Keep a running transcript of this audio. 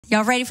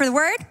Y'all ready for the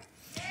word?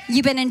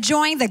 You've been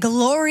enjoying the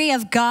Glory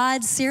of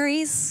God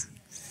series?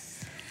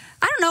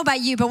 I don't know about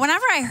you, but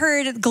whenever I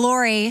heard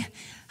glory,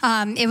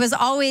 it was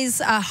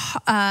always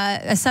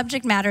a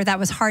subject matter that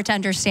was hard to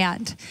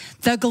understand.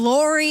 The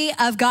glory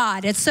of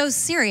God. It's so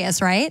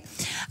serious, right?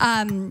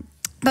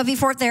 But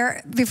before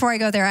I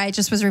go there, I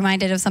just was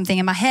reminded of something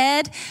in my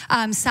head.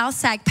 South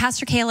Sac,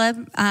 Pastor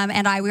Caleb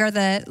and I, we are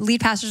the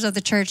lead pastors of the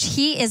church.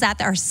 He is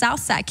at our South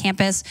Sac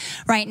campus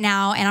right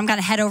now, and I'm going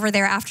to head over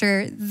there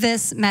after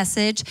this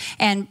message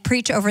and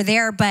preach over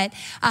there. But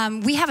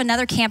we have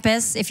another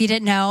campus, if you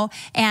didn't know,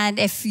 and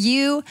if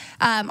you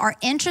are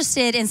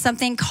interested in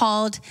something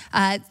called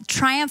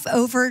Triumph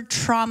Over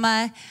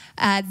Trauma,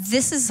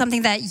 this is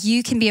something that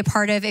you can be a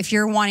part of if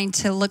you're wanting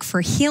to look for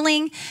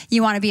healing.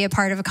 You want to be a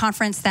part of a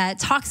conference that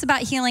talks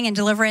about healing and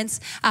deliverance.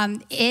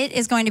 It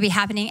is going to be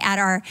happening at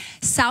our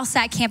South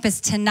Sac campus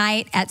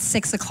tonight at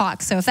 6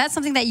 o'clock. So if that's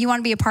something that you want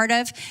to be a part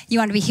of, you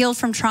want to be healed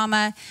from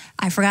trauma,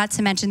 I forgot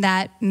to mention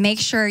that, make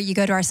sure you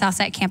go to our South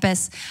Sac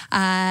campus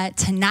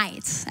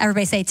tonight.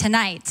 Everybody say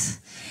tonight.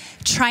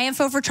 Triumph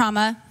Over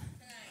Trauma.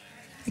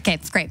 Okay,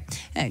 that's great.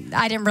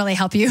 I didn't really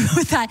help you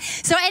with that.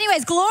 So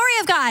anyways, glory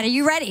of God. Are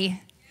you ready?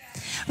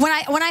 When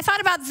I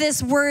thought about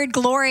this word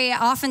glory,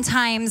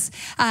 oftentimes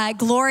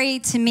glory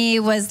to me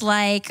was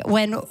like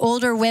when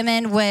older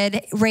women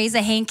would raise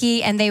a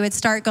hanky and they would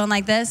start going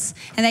like this,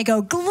 and they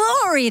go,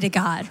 glory to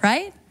God,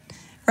 right?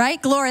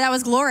 Right? Glory, that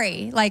was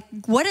glory. Like,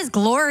 what does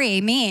glory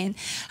mean?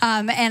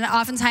 And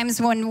oftentimes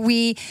when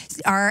we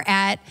are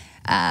at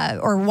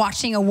or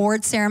watching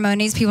award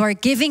ceremonies, people are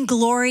giving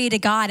glory to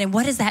God. And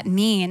what does that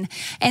mean?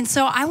 And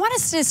so I want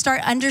us to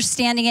start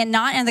understanding it,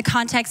 not in the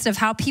context of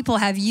how people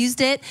have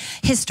used it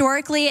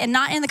historically, and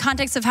not in the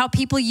context of how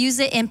people use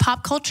it in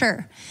pop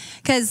culture.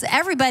 Because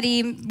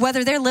everybody,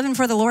 whether they're living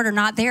for the Lord or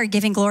not, they are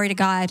giving glory to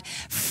God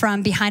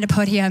from behind a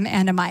podium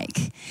and a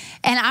mic.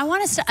 And I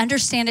want us to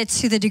understand it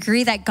to the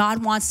degree that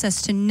God wants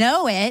us to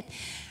know it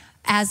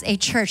as a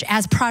church,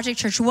 as Project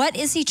Church. What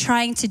is he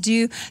trying to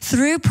do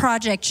through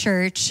Project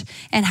Church?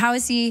 And how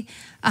is he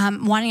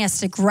wanting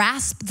us to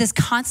grasp this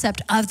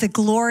concept of the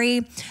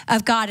glory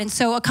of God? And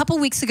so a couple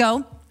weeks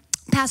ago,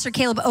 Pastor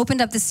Caleb opened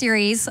up the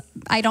series.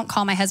 I don't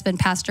call my husband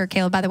Pastor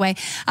Caleb, by the way.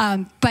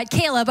 But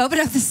Caleb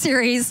opened up the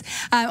series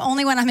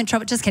only when I'm in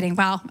trouble. Just kidding.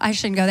 Wow, I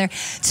shouldn't go there.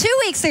 2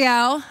 weeks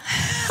ago,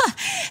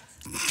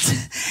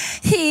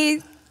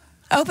 he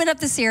opened up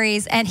the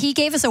series and he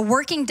gave us a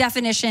working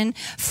definition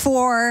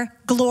for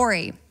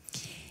glory.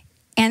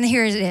 And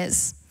here it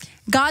is.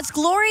 God's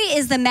glory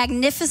is the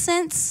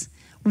magnificence,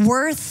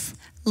 worth,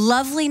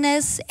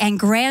 loveliness, and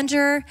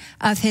grandeur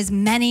of his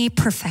many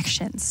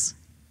perfections.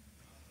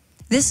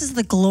 This is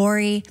the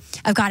glory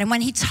of God. And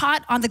when he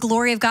taught on the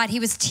glory of God, he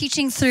was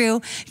teaching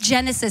through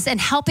Genesis and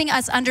helping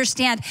us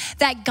understand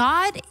that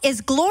God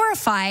is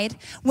glorified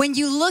when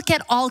you look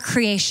at all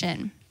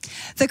creation.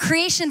 The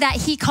creation that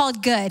he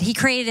called good. He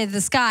created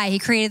the sky. He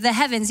created the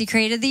heavens. He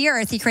created the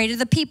earth. He created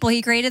the people.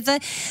 He created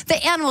the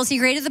animals. He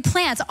created the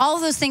plants. All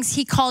of those things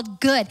he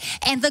called good.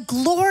 And the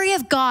glory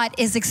of God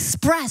is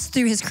expressed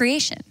through his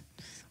creation.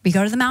 We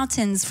go to the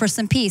mountains for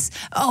some peace.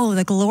 Oh,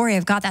 the glory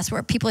of God. That's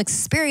where people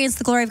experience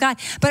the glory of God.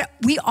 But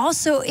we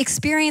also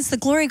experience the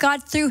glory of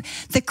God through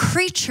the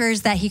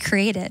creatures that he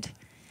created.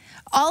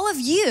 All of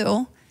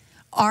you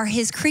are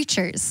his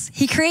creatures.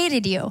 He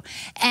created you.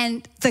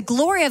 And the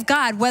glory of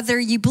God, whether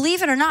you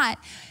believe it or not,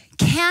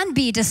 can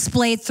be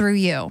displayed through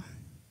you,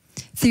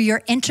 through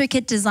your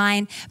intricate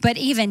design, but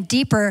even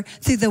deeper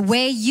through the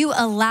way you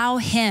allow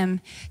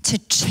him to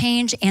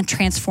change and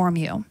transform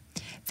you.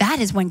 That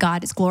is when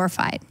God is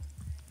glorified.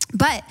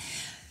 But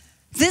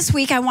this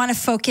week, I want to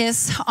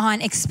focus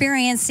on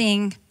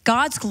experiencing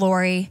God's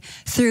glory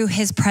through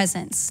his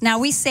presence. Now,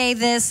 we say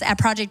this at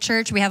Project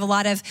Church. We have a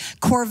lot of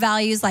core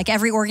values like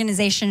every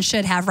organization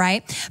should have,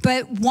 right?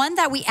 But one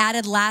that we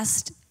added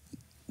last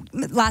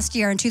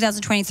year in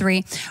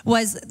 2023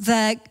 was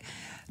the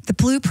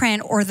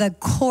blueprint or the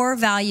core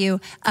value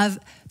of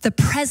the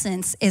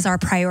presence is our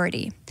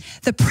priority.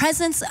 The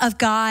presence of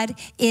God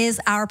is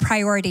our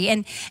priority.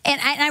 And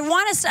I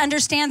want us to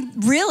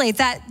understand really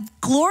that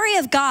glory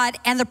of God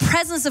and the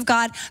presence of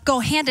God go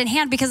hand in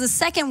hand, because the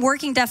second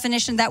working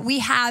definition that we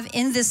have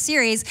in this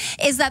series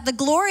is that the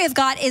glory of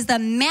God is the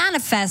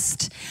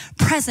manifest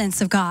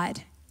presence of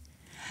God.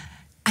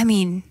 I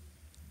mean,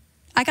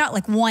 I got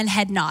like one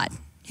head nod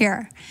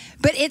here,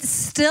 but it's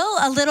still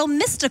a little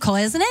mystical,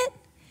 isn't it?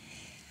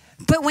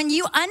 But when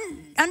you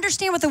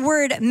understand what the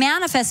word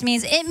manifest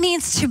means, it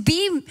means to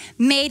be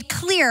made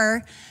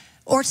clear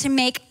or to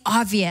make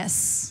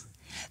obvious.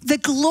 The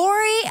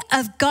glory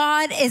of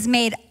God is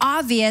made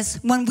obvious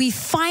when we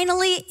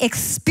finally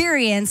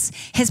experience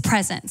his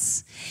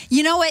presence.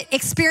 You know what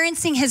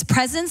experiencing his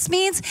presence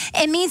means?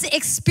 It means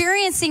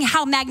experiencing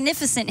how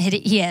magnificent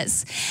he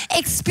is.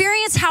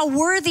 Experience how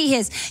worthy he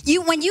is.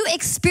 When you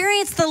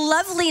experience the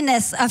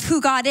loveliness of who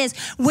God is,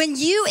 when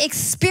you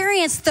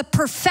experience the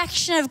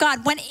perfection of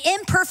God, when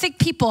imperfect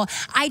people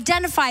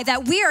identify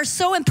that we are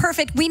so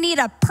imperfect, we need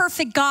a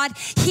perfect God,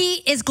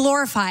 he is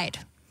glorified.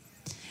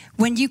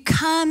 When you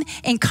come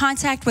in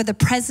contact with the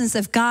presence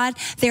of God,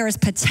 there is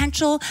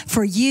potential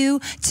for you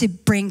to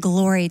bring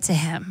glory to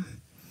him.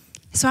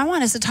 So I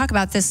want us to talk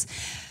about this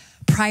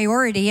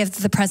priority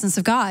of the presence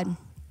of God.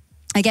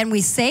 Again, we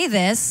say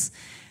this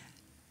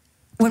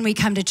when we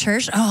come to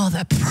church. Oh,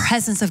 the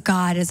presence of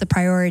God is a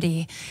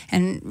priority.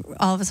 And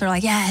all of us are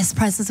like, yes,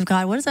 presence of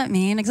God. What does that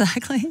mean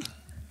exactly?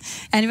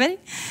 Anybody?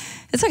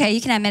 It's okay,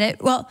 you can admit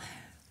it. Well,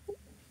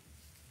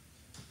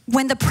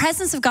 when the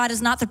presence of God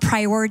is not the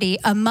priority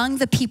among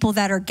the people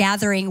that are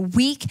gathering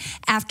week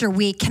after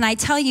week, can I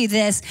tell you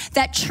this,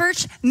 that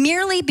church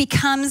merely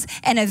becomes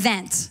an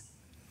event,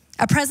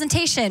 a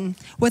presentation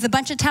with a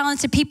bunch of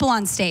talented people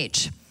on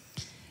stage.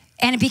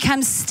 And it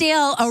becomes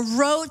still a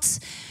rote,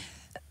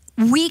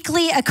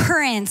 weekly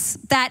occurrence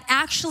that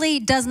actually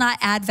does not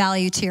add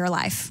value to your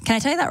life. Can I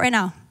tell you that right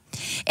now?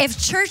 If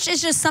church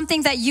is just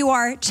something that you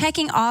are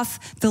checking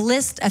off the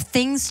list of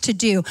things to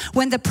do,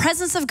 when the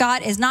presence of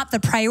God is not the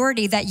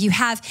priority that you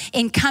have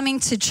in coming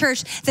to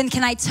church, then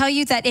can I tell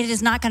you that it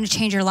is not going to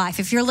change your life.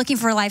 If you're looking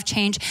for a life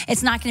change,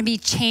 it's not going to be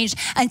changed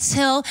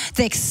until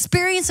the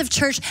experience of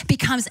church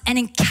becomes an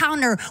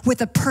encounter with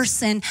the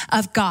person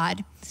of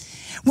God.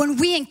 When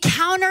we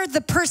encounter the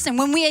person,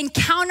 when we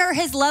encounter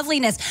his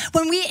loveliness,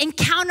 when we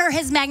encounter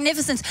his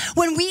magnificence,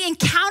 when we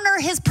encounter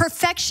his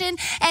perfection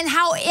and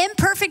how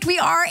imperfect we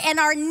are and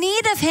our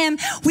need of him,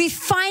 we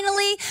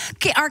finally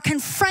are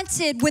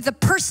confronted with the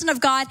person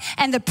of God,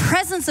 and the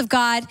presence of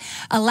God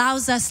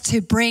allows us to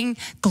bring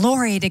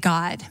glory to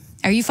God.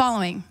 Are you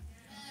following?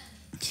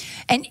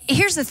 And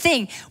here's the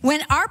thing,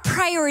 when our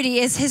priority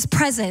is his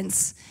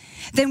presence,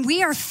 then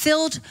we are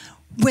filled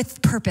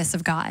with purpose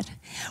of God.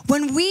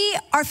 When we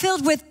are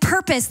filled with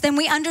purpose, then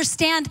we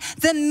understand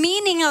the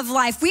meaning of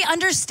life. We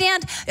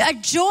understand a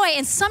joy,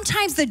 and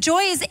sometimes the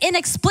joy is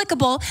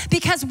inexplicable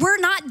because we're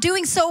not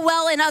doing so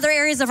well in other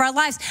areas of our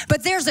lives,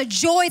 but there's a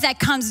joy that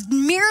comes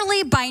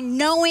merely by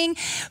knowing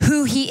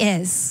who he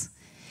is.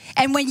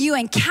 And when you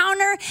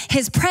encounter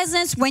his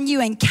presence, when you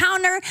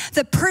encounter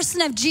the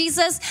person of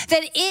Jesus,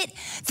 that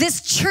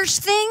this church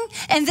thing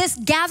and this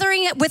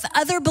gathering with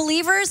other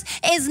believers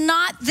is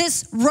not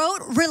this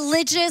rote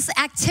religious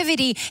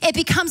activity. It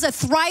becomes a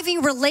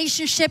thriving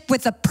relationship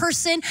with a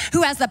person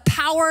who has the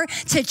power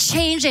to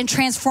change and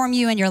transform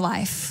you in your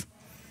life.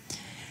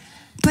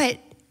 But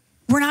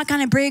we're not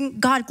going to bring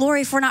God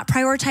glory if we're not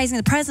prioritizing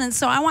the presence.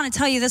 So I want to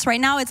tell you this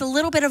right now. It's a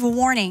little bit of a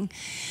warning,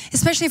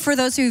 especially for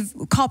those who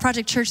call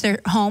Project Church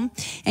their home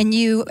and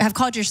you have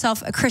called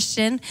yourself a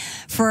Christian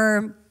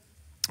for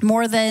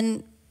more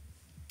than,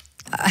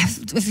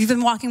 if you've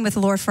been walking with the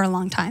Lord for a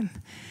long time.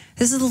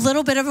 This is a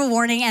little bit of a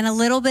warning and a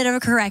little bit of a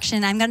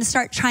correction. I'm going to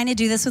start trying to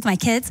do this with my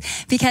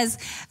kids because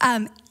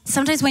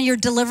sometimes when you're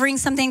delivering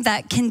something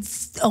that can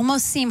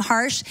almost seem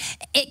harsh,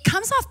 it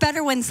comes off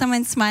better when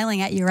someone's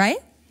smiling at you, right?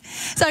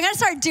 So I'm going to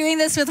start doing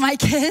this with my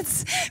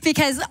kids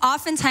because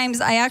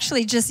oftentimes I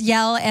actually just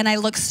yell and I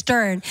look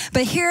stern.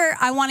 But here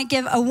I want to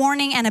give a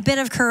warning and a bit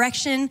of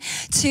correction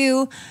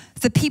to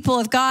the people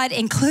of God,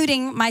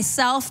 including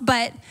myself.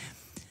 But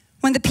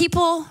when the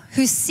people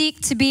who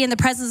seek to be in the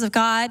presence of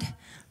God,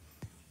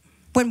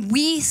 when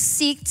we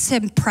seek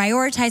to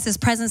prioritize his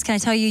presence, can I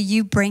tell you,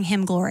 you bring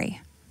him glory.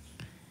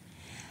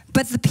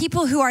 But the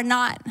people who are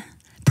not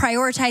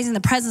prioritizing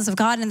the presence of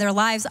God in their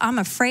lives, I'm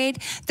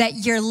afraid that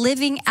you're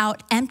living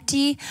out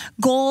empty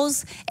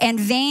goals and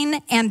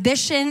vain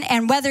ambition.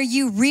 And whether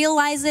you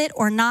realize it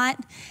or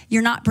not,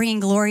 you're not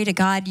bringing glory to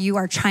God. You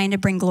are trying to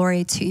bring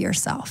glory to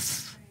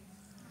yourself.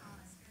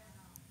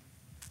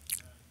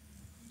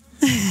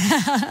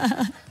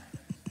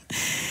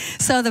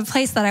 So the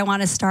place that I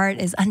want to start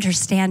is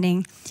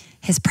understanding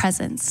his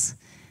presence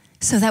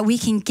so that we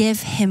can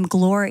give him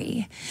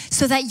glory,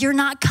 so that you're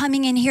not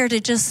coming in here to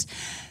just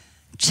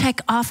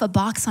check off a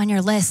box on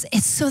your list.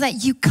 It's so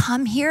that you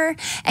come here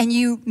and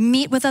you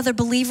meet with other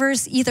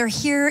believers, either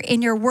here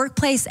in your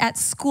workplace, at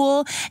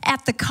school,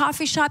 at the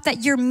coffee shop,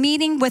 that you're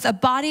meeting with a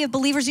body of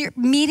believers. You're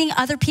meeting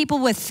other people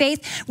with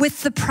faith,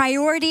 with the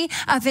priority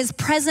of his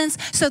presence,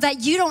 so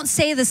that you don't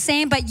say the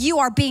same, but you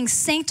are being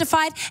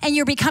sanctified and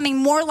you're becoming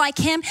more like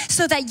him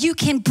so that you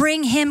can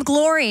bring him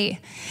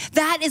glory.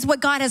 That is what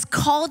God has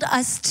called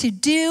us to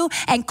do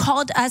and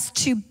called us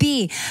to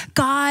be.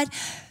 God,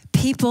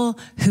 people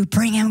who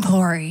bring him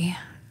glory.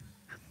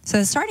 So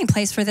the starting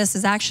place for this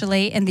is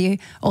actually in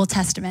the Old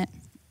Testament.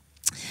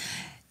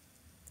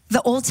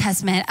 The Old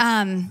Testament.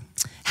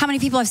 How many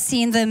people have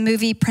seen the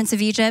movie Prince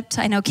of Egypt?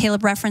 I know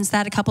Caleb referenced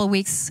that a couple of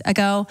weeks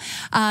ago.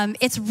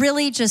 It's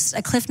really just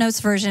a Cliff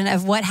Notes version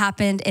of what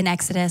happened in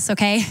Exodus,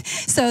 okay?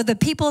 So the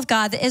people of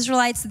God, the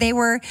Israelites, they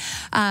were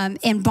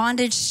in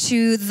bondage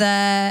to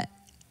the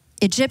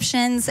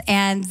Egyptians,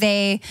 and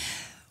they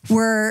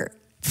were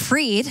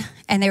freed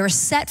and they were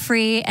set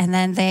free, and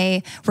then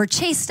they were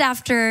chased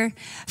after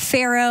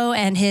Pharaoh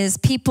and his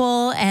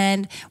people.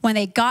 And when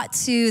they got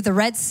to the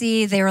Red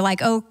Sea, they were like,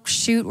 oh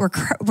shoot, we're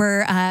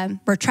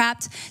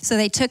trapped. So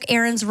they took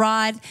Aaron's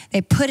rod,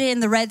 they put it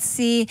in the Red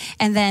Sea,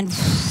 and then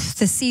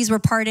the seas were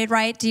parted,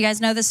 right? Do you guys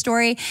know the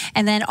story?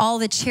 And then all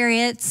the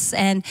chariots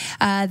and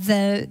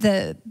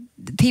the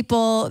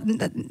people,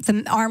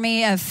 the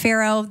army of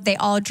Pharaoh, they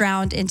all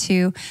drowned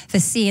into the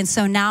sea. And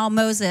so now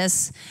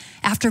Moses,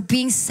 after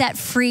being set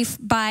free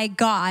by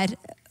God,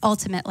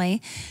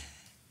 ultimately,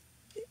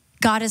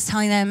 God is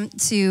telling them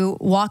to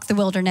walk the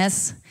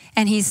wilderness.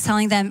 And he's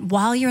telling them,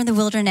 while you're in the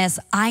wilderness,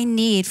 I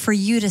need for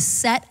you to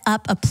set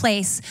up a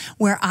place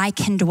where I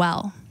can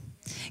dwell.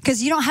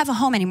 Because you don't have a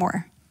home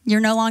anymore.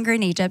 You're no longer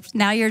in Egypt.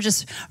 Now you're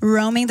just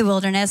roaming the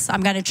wilderness.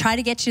 I'm going to try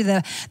to get you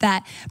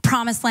that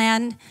promised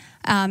land.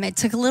 It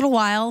took a little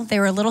while. They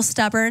were a little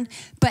stubborn.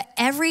 But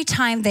every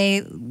time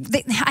I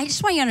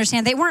just want you to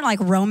understand, they weren't like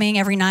roaming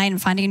every night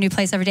and finding a new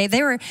place every day.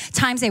 There were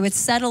times they would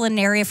settle in an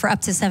area for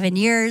up to 7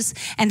 years,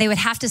 and they would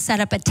have to set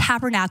up a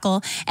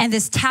tabernacle. And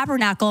this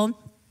tabernacle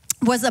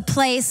was a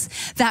place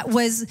that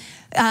was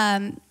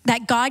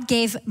that God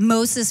gave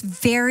Moses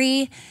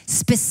very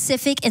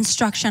specific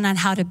instruction on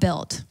how to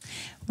build,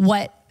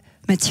 what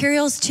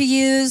materials to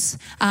use,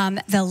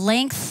 the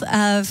length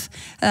of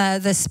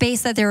the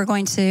space that they were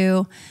going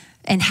to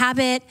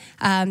inhabit,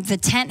 the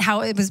tent,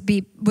 how it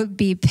would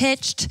be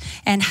pitched,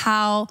 and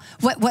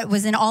what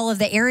was in all of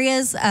the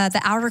areas, the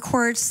outer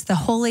courts, the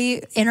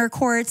holy inner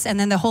courts, and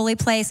then the holy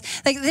place.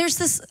 Like there's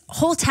this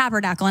whole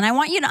tabernacle, and I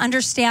want you to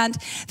understand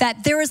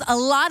that there was a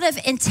lot of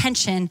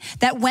intention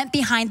that went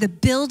behind the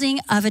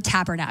building of a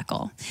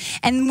tabernacle.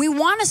 And we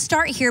want to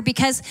start here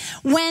because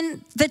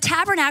when the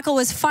tabernacle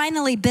was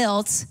finally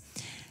built,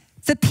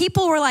 the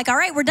people were like, all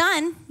right, we're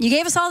done. You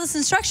gave us all this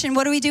instruction.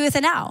 What do we do with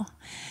it now?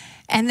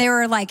 And they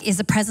were like, is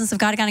the presence of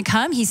God going to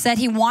come? He said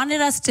he wanted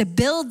us to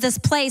build this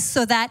place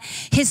so that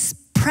his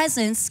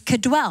presence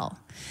could dwell.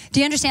 Do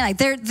you understand?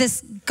 Like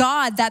this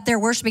God that they're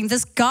worshiping,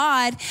 this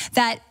God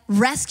that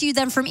rescued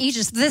them from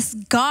Egypt, this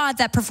God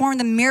that performed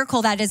the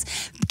miracle that is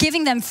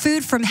giving them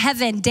food from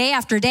heaven day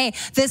after day,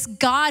 this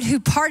God who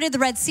parted the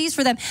Red Seas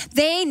for them,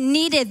 they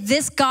needed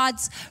this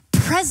God's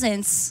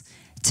presence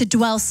to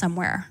dwell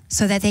somewhere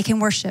so that they can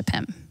worship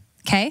him,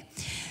 okay?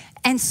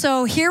 And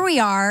so here we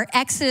are,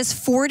 Exodus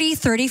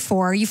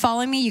 40:34. You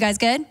following me? You guys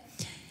good?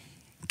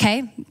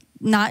 Okay.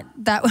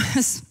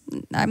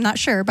 I'm not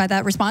sure by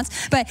that response,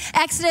 but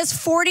Exodus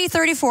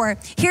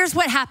 40:34. Here's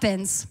what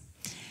happens.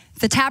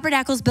 The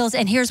tabernacle's built,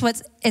 and here's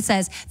what it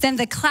says. Then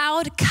the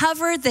cloud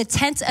covered the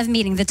tent of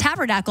meeting. The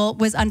tabernacle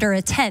was under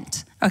a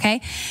tent,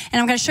 okay?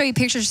 And I'm going to show you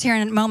pictures here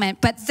in a moment.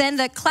 But then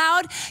the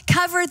cloud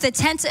covered the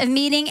tent of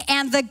meeting,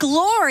 and the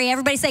glory,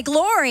 everybody say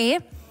glory,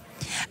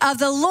 of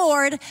the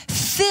Lord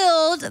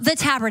filled the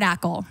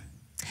tabernacle.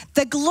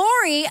 The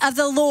glory of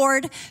the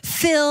Lord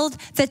filled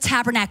the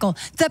tabernacle.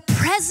 The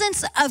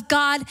presence of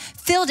God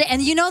filled it.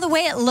 And you know the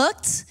way it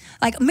looked?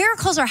 Like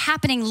miracles are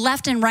happening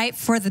left and right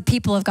for the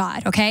people of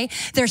God, okay?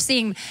 They're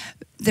seeing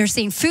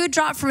food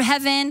drop from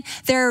heaven.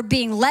 They're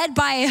being led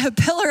by a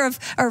pillar of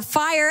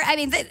fire. I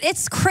mean,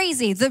 it's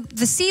crazy.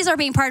 The seas are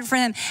being parted for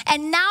them.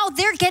 And now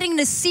they're getting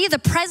to see the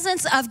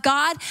presence of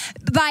God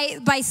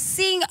by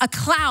seeing a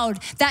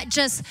cloud that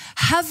just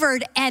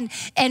hovered and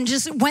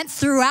just went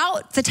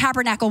throughout the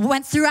tabernacle,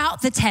 went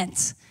throughout the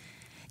tent.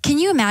 Can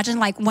you imagine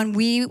like when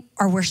we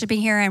are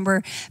worshiping here and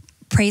we're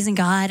praising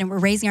God and we're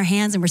raising our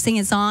hands and we're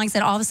singing songs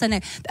and all of a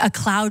sudden a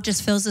cloud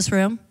just fills this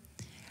room?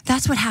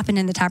 That's what happened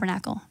in the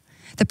tabernacle.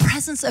 The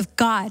presence of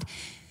God,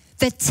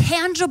 the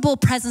tangible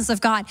presence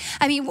of God.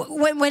 I mean,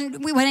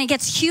 when it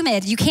gets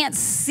humid, you can't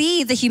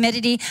see the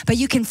humidity, but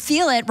you can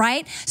feel it,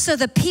 right? So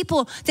the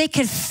people, they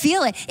could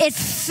feel it. It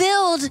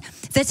filled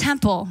the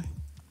temple.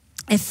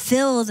 It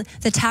filled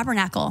the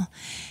tabernacle.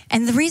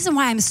 And the reason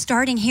why I'm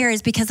starting here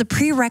is because the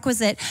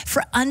prerequisite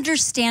for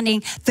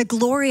understanding the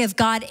glory of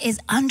God is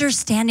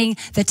understanding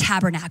the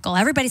tabernacle.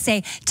 Everybody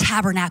say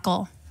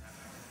tabernacle.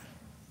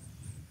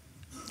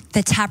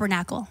 The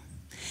tabernacle.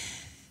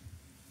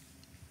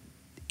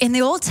 In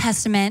the Old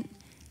Testament,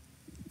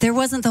 there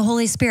wasn't the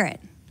Holy Spirit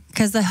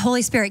because the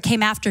Holy Spirit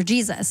came after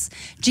Jesus.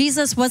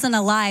 Jesus wasn't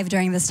alive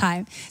during this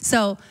time.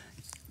 So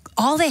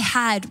all they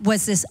had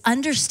was this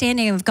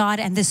understanding of God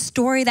and this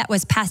story that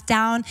was passed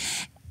down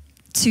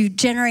to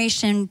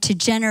generation,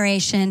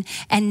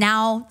 and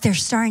now they're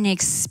starting to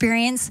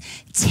experience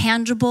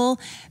tangible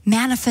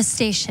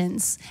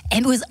manifestations.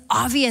 And it was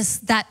obvious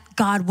that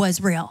God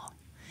was real.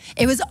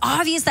 It was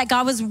obvious that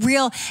God was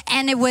real,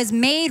 and it was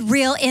made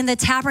real in the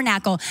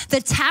tabernacle. The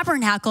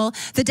tabernacle,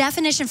 the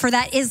definition for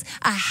that is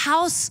a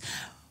house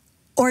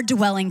or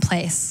dwelling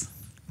place.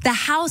 The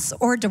house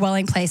or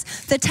dwelling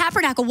place. The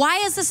tabernacle. Why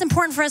is this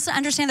important for us to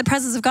understand the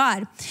presence of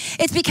God?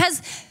 It's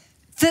because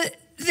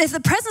if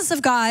the presence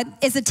of God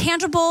is a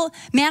tangible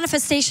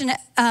manifestation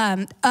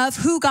of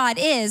who God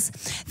is,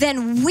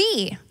 then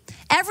we,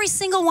 every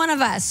single one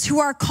of us who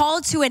are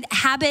called to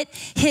inhabit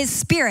his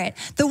spirit,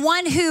 the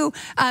one who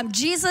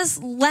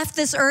Jesus left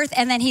this earth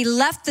and then he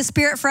left the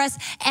spirit for us,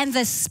 and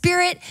the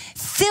spirit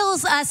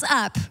fills us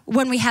up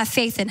when we have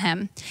faith in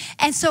him.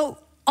 And so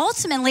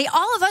ultimately,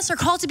 all of us are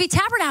called to be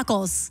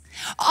tabernacles.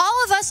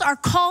 All of us are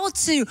called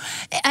to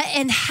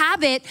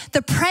inhabit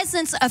the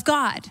presence of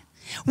God.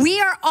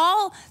 We are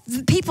all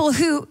people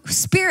who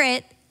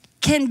spirit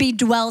can be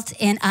dwelt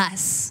in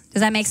us. Does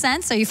that make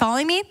sense? Are you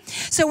following me?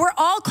 So we're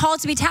all called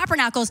to be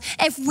tabernacles.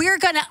 If we're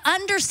going to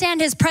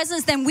understand his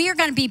presence, then we are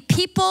going to be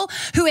people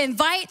who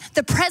invite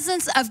the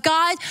presence of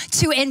God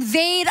to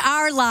invade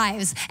our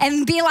lives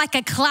and be like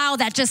a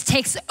cloud that just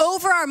takes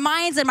over our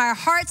minds and our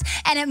hearts,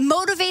 and it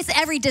motivates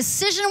every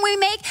decision we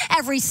make,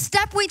 every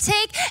step we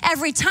take,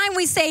 every time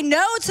we say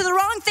no to the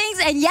wrong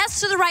things and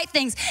yes to the right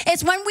things.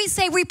 It's when we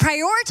say we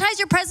prioritize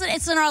your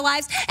presence in our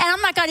lives, and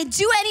I'm not going to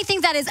do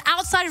anything that is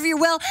outside of your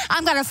will.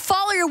 I'm going to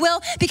follow your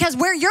will, because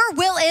where your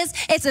will is,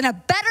 it's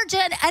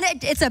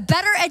a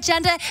better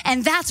agenda,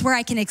 and that's where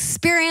I can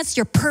experience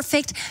your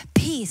perfect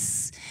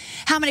peace.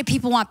 How many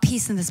people want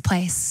peace in this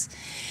place?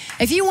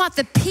 If you want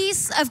the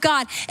peace of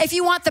God, if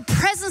you want the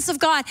presence of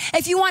God,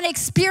 if you want to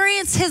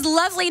experience his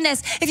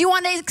loveliness, if you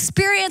want to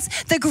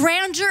experience the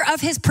grandeur of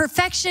his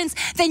perfections,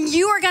 then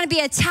you are going to be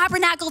a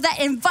tabernacle that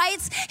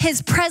invites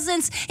his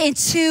presence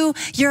into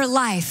your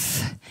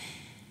life.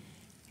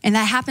 And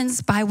that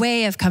happens by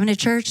way of coming to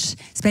church,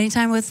 spending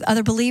time with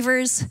other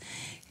believers.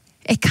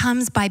 It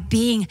comes by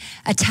being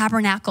a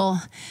tabernacle.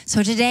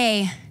 So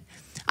today,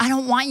 I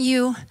don't want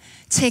you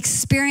to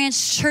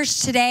experience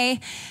church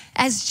today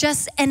as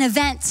just an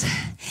event.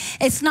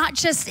 It's not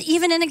just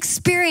even an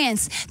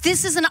experience.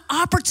 This is an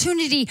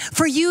opportunity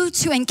for you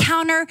to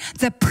encounter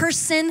the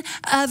person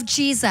of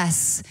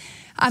Jesus.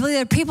 I believe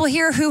there are people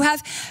here who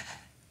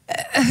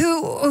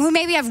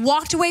maybe have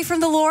walked away from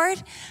the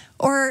Lord,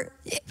 or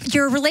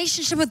your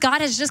relationship with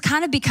God has just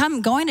kind of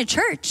become going to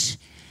church.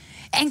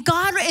 And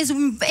God is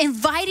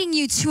inviting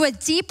you to a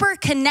deeper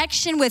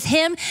connection with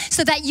him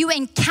so that you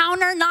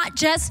encounter not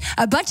just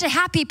a bunch of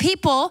happy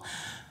people.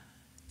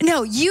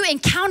 No, you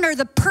encounter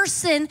the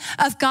person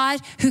of God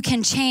who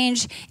can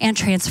change and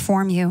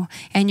transform you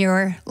and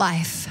your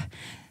life.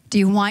 Do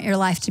you want your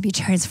life to be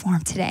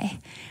transformed today?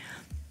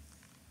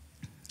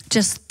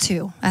 Just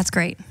 2. That's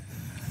great.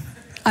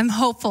 I'm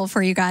hopeful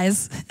for you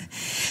guys.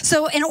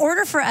 So in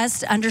order for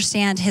us to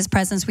understand his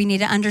presence, we need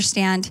to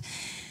understand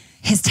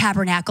his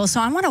tabernacle. So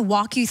I want to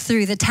walk you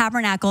through the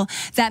tabernacle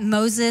that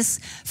Moses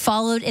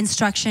followed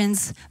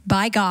instructions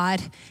by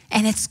God,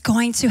 and it's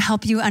going to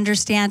help you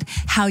understand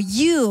how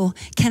you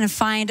can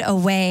find a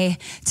way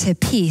to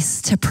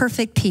peace, to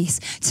perfect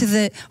peace, to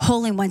the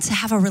Holy One, to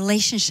have a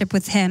relationship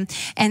with him.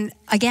 And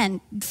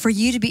again, for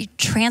you to be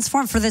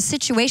transformed, for the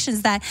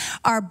situations that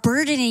are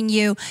burdening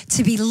you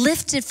to be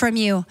lifted from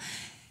you.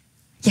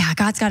 Yeah,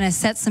 God's going to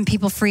set some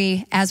people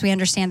free as we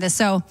understand this.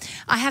 So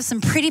I have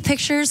some pretty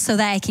pictures so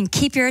that I can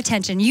keep your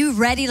attention. You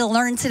ready to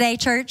learn today,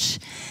 church?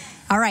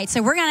 All right,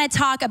 so we're going to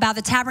talk about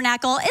the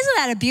tabernacle. Isn't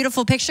that a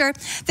beautiful picture?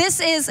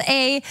 This is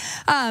a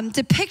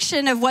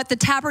depiction of what the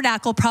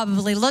tabernacle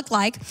probably looked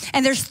like.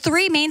 And there's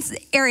 3 main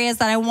areas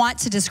that I want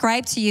to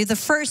describe to you. The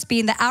first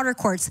being the outer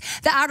courts.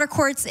 The outer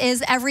courts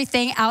is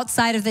everything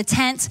outside of the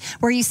tent,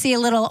 where you see a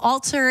little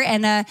altar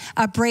and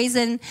a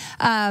brazen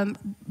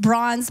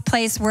bronze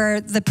place where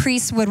the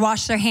priests would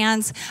wash their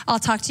hands. I'll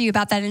talk to you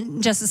about that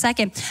in just a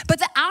second. But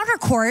the outer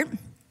court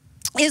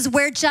is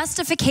where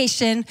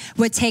justification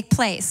would take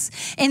place.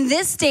 In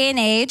this day and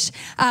age,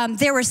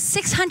 there were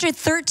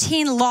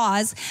 613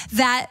 laws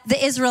that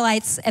the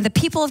Israelites and the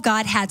people of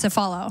God had to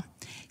follow.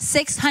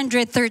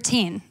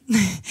 613.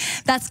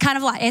 That's kind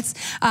of a lot. It's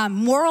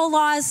moral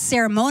laws,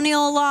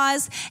 ceremonial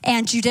laws,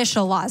 and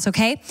judicial laws,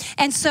 okay?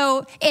 And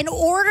so in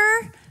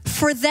order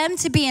for them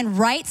to be in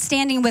right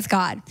standing with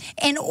God,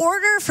 in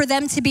order for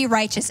them to be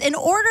righteous, in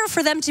order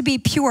for them to be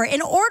pure,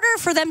 in order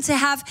for them to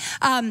have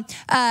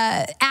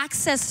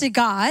access to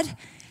God,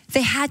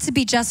 they had to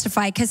be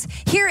justified. Because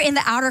here in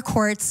the outer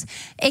courts,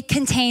 it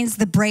contains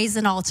the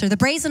brazen altar. The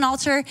brazen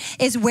altar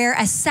is where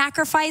a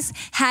sacrifice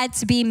had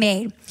to be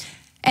made.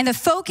 And the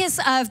focus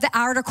of the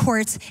outer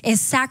courts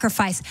is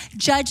sacrifice,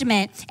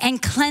 judgment,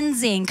 and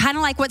cleansing. Kind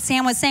of like what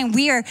Sam was saying.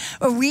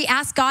 We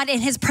ask God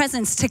in his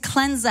presence to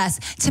cleanse us,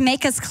 to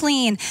make us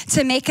clean,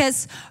 to make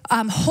us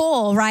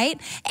whole,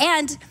 right?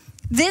 And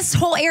this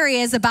whole area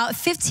is about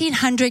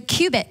 1,500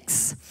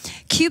 cubits.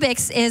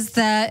 Cubits is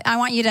I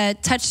want you to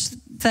touch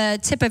the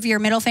tip of your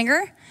middle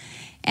finger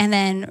and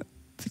then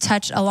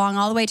touch along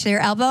all the way to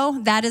your elbow.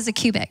 That is a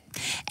cubit.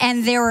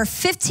 And there were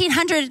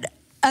 1,500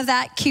 of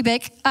that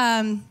cubics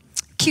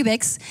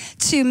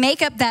to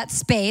make up that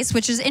space,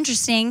 which is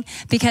interesting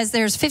because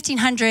there's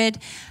 1,500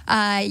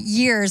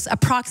 years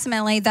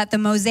approximately that the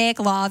Mosaic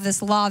law,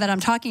 this law that I'm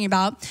talking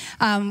about,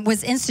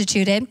 was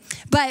instituted.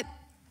 But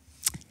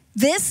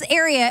this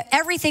area,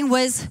 everything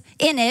was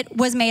in it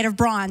was made of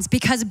bronze,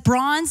 because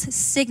bronze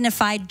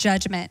signified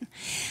judgment.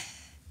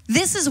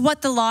 This is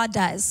what the law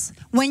does.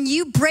 When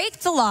you break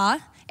the law,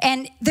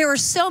 and there were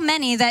so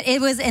many that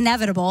it was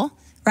inevitable,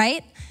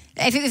 right?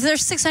 If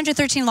there's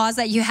 613 laws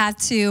that you have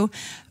to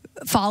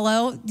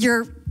follow,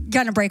 you're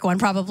gonna break one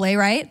probably,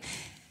 right?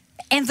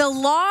 And the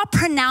law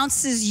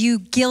pronounces you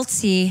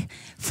guilty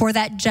for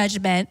that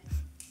judgment,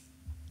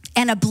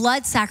 and a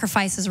blood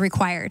sacrifice is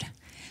required.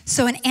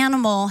 So an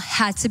animal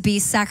had to be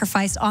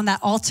sacrificed on that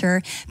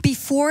altar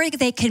before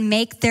they could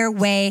make their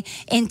way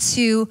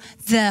into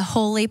the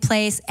holy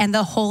place and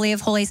the Holy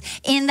of Holies.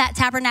 In that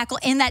tabernacle,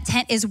 in that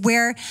tent is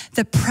where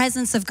the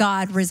presence of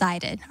God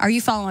resided. Are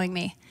you following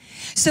me?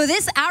 So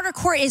this outer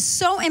court is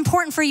so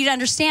important for you to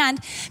understand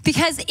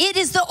because it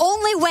is the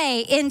only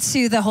way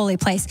into the holy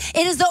place.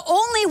 It is the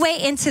only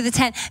way into the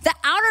tent. The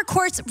outer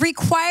courts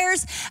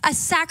requires a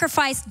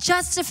sacrifice.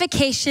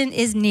 Justification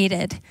is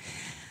needed.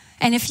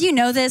 And if you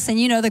know this and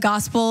you know the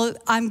gospel,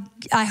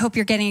 I hope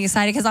you're getting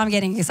excited because I'm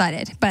getting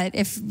excited. But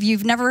if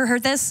you've never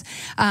heard this,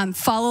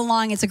 follow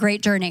along. It's a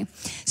great journey.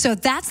 So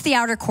that's the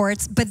outer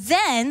courts. But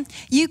then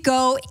you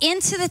go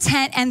into the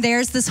tent and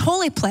there's this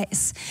holy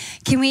place.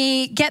 Can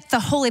we get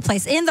the holy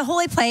place? In the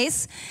holy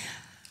place,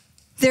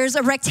 there's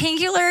a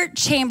rectangular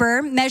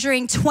chamber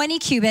measuring 20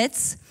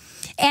 cubits.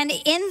 And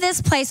in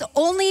this place,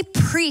 only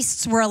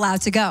priests were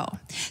allowed to go.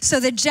 So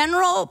the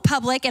general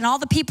public and all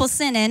the people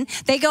sinning,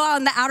 they go out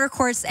in the outer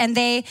courts and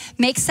they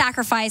make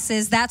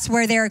sacrifices. That's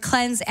where they're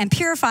cleansed and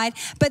purified.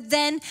 But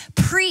then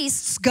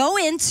priests go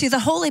into the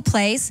holy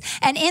place.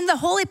 And in the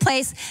holy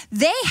place,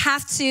 they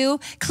have to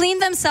clean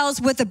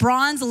themselves with the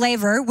bronze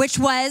laver, which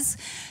was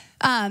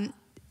in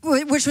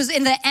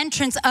the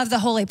entrance of the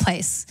holy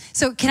place.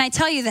 So can I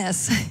tell you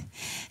this?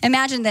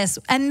 Imagine this.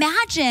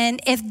 Imagine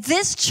if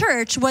this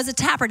church was a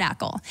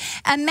tabernacle.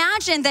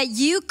 Imagine that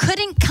you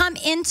couldn't come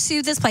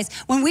into this place.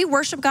 When we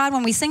worship God,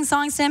 when we sing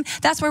songs to him,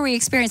 that's where we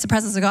experience the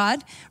presence of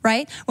God,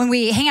 right? When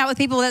we hang out with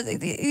people,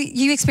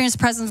 you experience the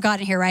presence of God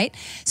in here, right?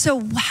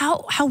 So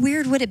how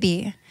weird would it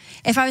be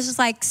if I was just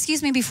like,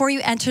 excuse me, before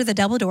you enter the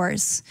double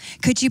doors,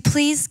 could you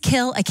please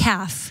kill a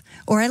calf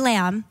or a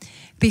lamb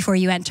before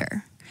you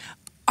enter?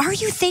 Are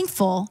you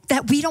thankful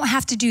that we don't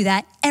have to do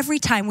that every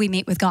time we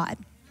meet with God?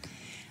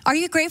 Are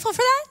you grateful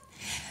for that?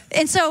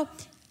 And so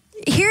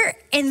here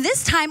in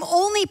this time,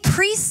 only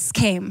priests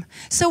came.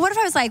 So what if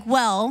I was like,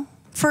 well,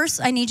 first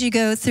I need you to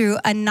go through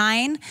a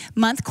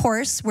 9-month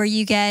course where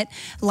you get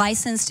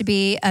licensed to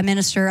be a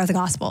minister of the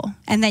gospel.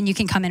 And then you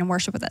can come in and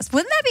worship with us.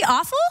 Wouldn't that be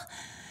awful?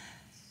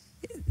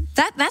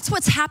 That's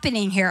what's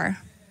happening here.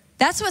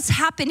 That's what's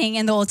happening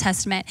in the Old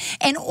Testament.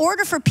 In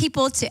order for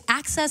people to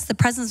access the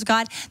presence of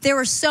God, there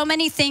were so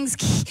many things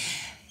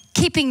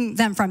keeping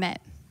them from it.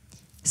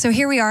 So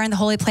here we are in the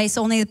holy place.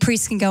 Only the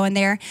priests can go in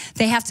there.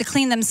 They have to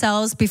clean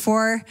themselves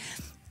before,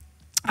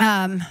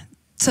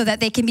 so that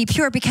they can be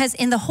pure. Because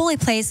in the holy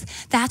place,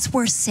 that's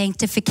where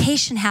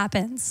sanctification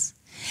happens.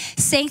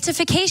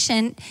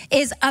 Sanctification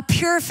is a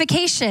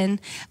purification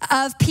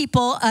of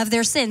people of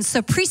their sins.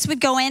 So priests would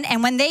go in,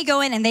 and when they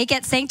go in and they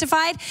get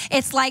sanctified,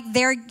 it's like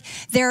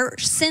their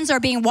sins are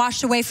being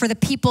washed away for the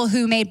people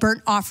who made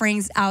burnt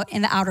offerings out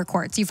in the outer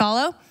courts. You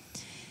follow?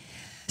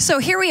 So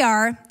here we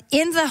are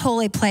in the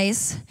holy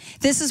place.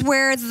 This is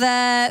where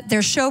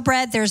there's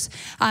showbread. There's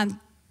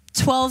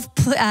 12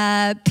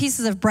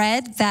 pieces of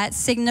bread that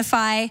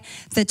signify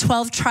the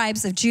 12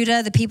 tribes of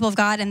Judah, the people of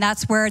God, and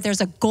that's where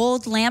there's a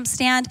gold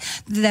lampstand.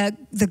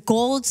 The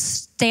gold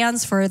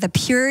stands for the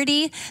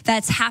purity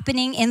that's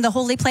happening in the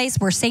holy place,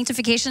 where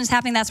sanctification is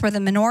happening. That's where the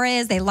menorah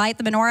is. They light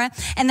the menorah.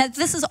 And that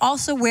this is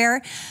also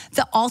where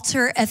the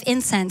altar of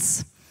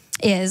incense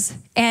is.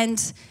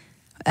 And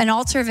an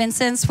altar of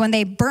incense, when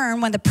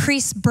the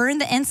priests burn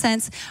the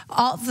incense,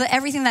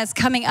 everything that's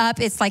coming up,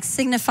 it's like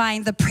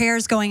signifying the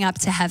prayers going up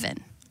to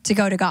heaven to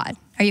go to God.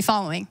 Are you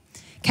following?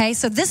 Okay,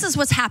 so this is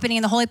what's happening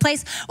in the holy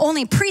place.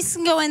 Only priests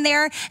can go in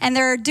there, and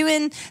they're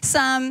doing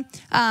some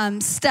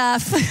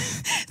stuff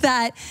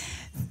that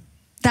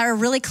are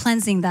really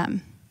cleansing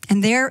them.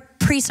 And their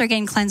priests are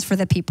getting cleansed for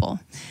the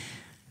people.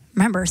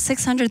 Remember,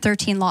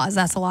 613 laws,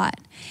 that's a lot.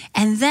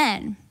 And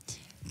then,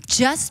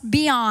 just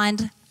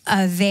beyond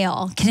a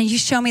veil. Can you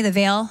show me the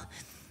veil?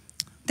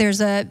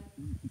 There's a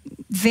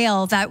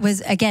veil that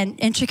was, again,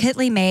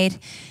 intricately made,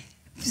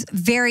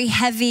 very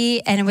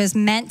heavy, and it was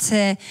meant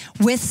to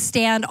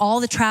withstand all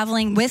the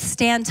traveling,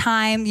 withstand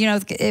time. You know,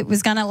 it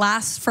was going to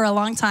last for a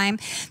long time.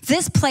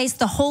 This place,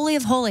 the Holy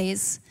of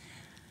Holies,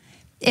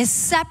 is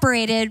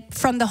separated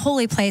from the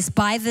holy place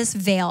by this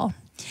veil.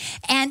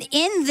 And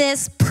in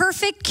this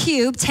perfect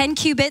cube, 10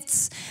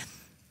 cubits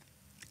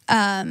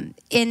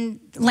in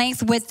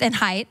length, width, and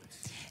height,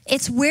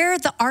 it's where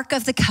the Ark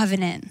of the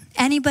Covenant.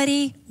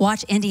 Anybody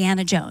watch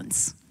Indiana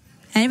Jones?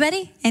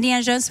 Anybody?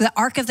 Indiana Jones, the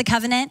Ark of the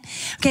Covenant.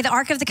 Okay, the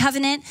Ark of the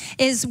Covenant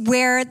is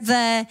where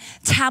the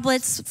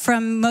tablets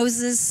from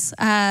Moses,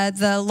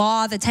 the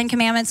law, the 10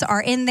 Commandments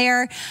are in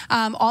there.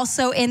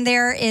 Also in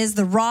there is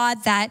the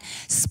rod that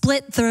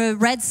split the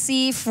Red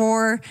Sea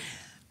for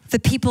the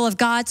people of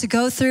God to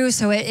go through.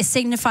 So it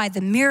signified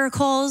the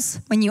miracles.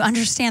 When you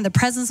understand the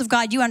presence of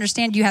God, you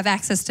understand you have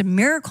access to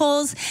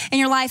miracles in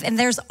your life. And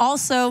there's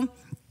also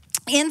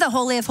in the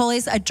Holy of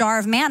Holies, a jar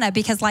of manna,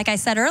 because like I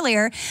said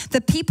earlier,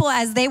 the people,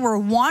 as they were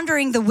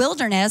wandering the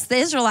wilderness, the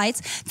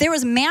Israelites, there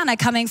was manna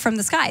coming from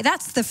the sky.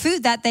 That's the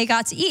food that they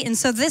got to eat. And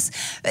so this,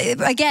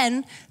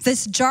 again,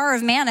 this jar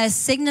of manna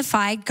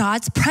signified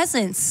God's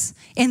presence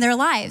in their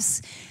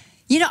lives.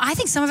 I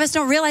think some of us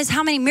don't realize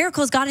how many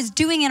miracles God is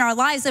doing in our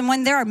lives. And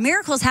when there are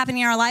miracles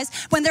happening in our lives,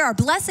 when there are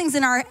blessings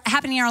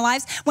happening in our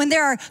lives, when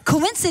there are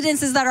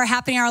coincidences that are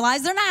happening in our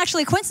lives, they're not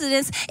actually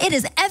coincidence. It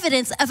is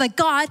evidence of a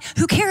God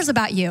who cares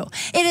about you.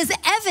 It is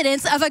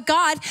evidence of a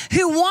God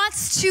who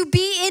wants to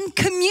be in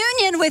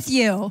communion with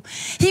you.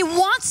 He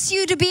wants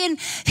you to be in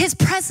his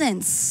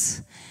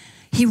presence.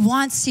 He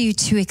wants you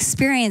to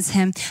experience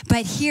him.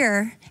 But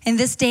here, in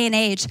this day and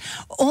age,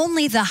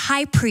 only the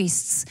high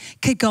priests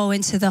could go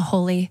into the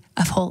Holy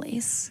of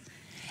Holies.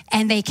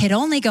 And they could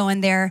only go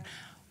in there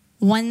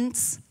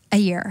once a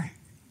year.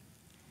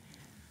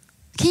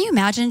 Can you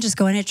imagine just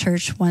going to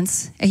church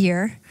once a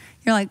year?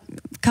 You're like,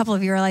 a couple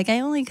of you are like, I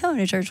only go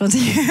to church once a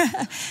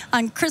year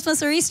on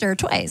Christmas or Easter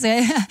twice.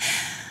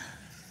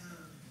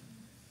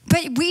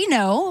 But we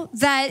know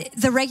that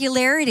the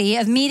regularity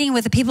of meeting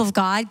with the people of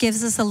God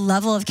gives us a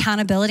level of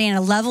accountability and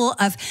a level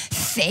of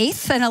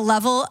faith and a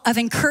level of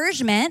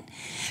encouragement.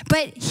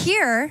 But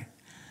here,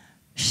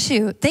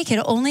 they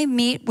could only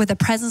meet with the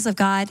presence of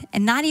God,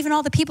 and not even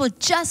all the people,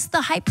 just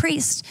the high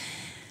priest,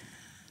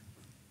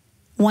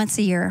 once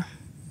a year.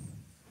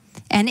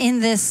 And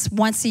in this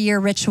once a year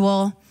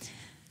ritual,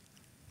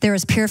 there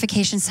was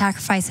purification,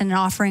 sacrifice, and an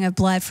offering of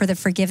blood for the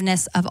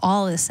forgiveness of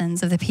all the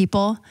sins of the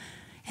people.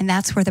 And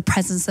that's where the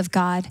presence of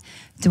God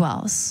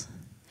dwells.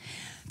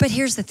 But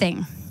here's the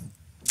thing.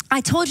 I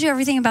told you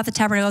everything about the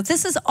tabernacle.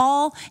 This is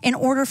all in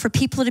order for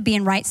people to be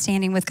in right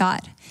standing with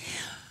God.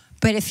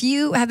 But if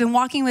you have been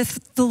walking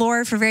with the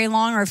Lord for very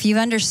long, or if you've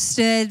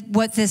understood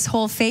what this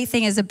whole faith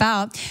thing is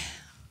about,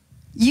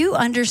 you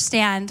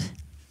understand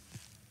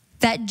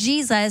that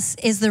Jesus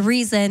is the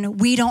reason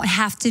we don't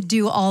have to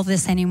do all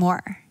this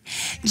anymore.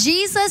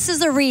 Jesus is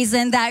the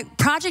reason that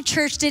Project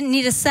Church didn't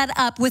need to set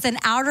up with an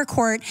outer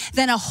court,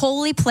 then a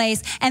holy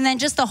place, and then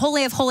just the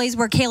Holy of Holies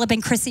where Caleb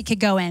and Chrissy could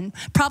go in.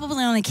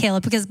 Probably only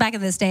Caleb, because back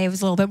in this day, it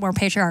was a little bit more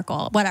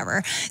patriarchal,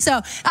 whatever.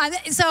 So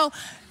the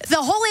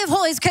Holy of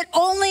Holies could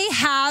only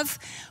have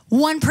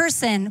one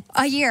person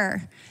a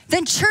year.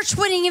 Then church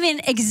wouldn't even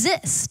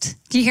exist.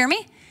 Do you hear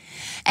me?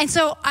 And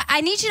so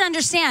I need you to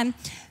understand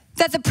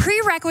that the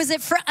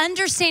prerequisite for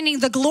understanding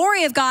the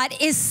glory of God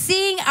is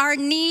seeing our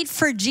need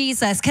for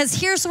Jesus. Because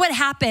here's what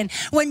happened.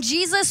 When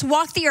Jesus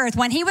walked the earth,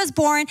 when he was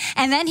born,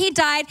 and then he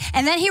died,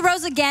 and then he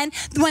rose again,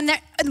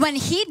 when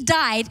he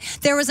died,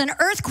 there was an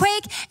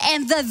earthquake,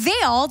 and the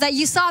veil that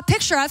you saw a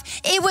picture of,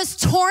 it was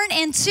torn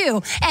in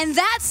two. And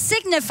that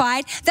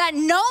signified that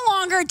no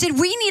longer did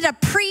we need a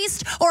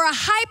priest or a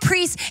high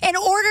priest in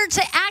order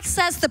to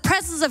access the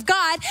presence of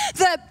God.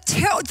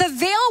 The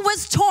veil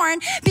was torn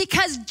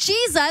because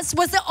Jesus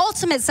was the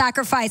ultimate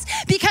sacrifice,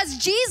 because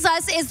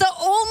Jesus is the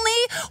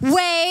only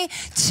way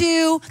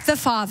to the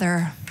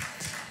Father.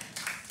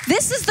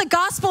 This is the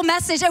gospel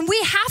message, and we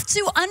have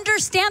to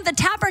understand the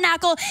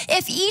tabernacle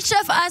if each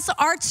of us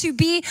are to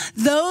be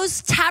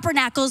those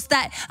tabernacles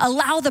that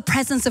allow the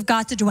presence of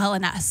God to dwell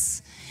in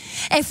us.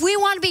 If we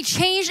want to be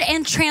changed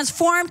and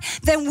transformed,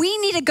 then we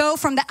need to go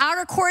from the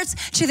outer courts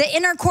to the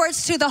inner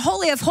courts to the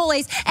Holy of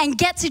Holies and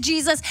get to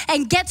Jesus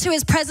and get to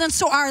his presence,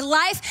 so our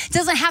life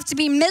doesn't have to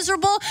be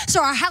miserable,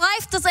 so our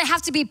life doesn't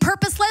have to be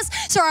purposeless,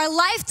 so our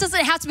life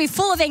doesn't have to be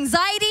full of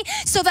anxiety,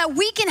 so that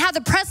we can have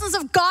the presence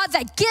of God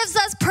that gives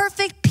us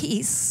perfect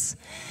peace.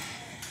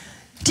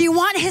 Do you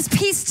want his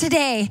peace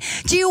today?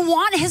 Do you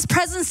want his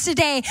presence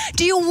today?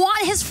 Do you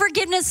want his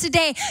forgiveness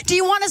today? Do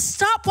you want to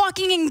stop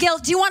walking in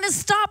guilt? Do you want to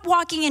stop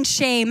walking in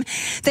shame?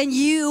 Then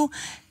you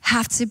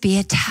have to be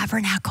a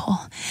tabernacle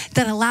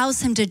that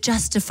allows him to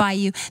justify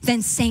you,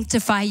 then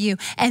sanctify you,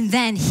 and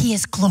then he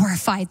is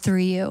glorified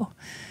through you.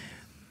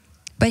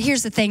 But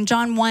here's the thing,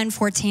 John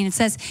 1:14, it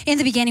says, in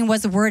the beginning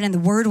was the Word, and the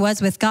Word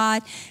was with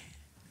God,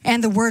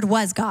 and the Word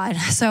was God.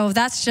 So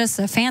that's just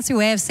a fancy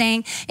way of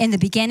saying in the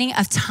beginning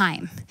of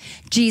time,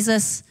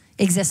 Jesus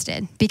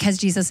existed, because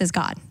Jesus is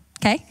God,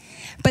 okay?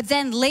 But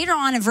then later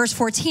on in verse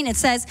 14, it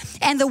says,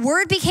 and the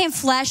Word became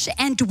flesh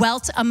and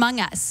dwelt among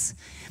us.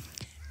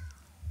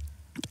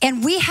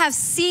 And we have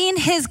seen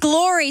his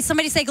glory.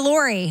 Somebody say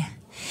glory.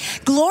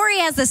 Glory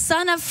as the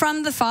Son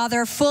from the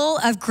Father, full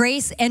of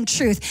grace and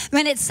truth.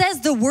 When it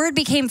says the Word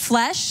became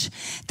flesh,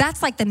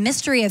 that's like the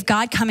mystery of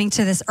God coming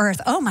to this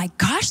earth. Oh my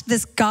gosh,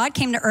 this God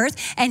came to earth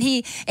and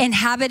he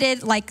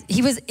inhabited, like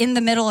he was in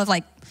the middle of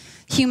like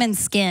human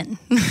skin.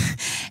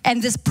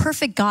 And this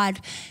perfect God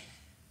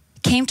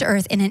came to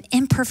earth in an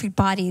imperfect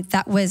body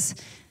that was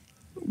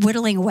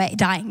whittling away,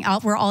 dying.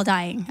 We're all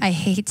dying. I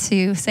hate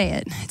to say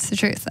it. It's the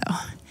truth though.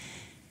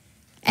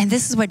 And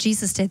this is what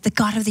Jesus did. The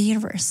God of the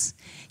universe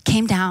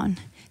came down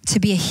to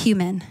be a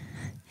human.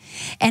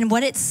 And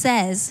what it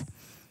says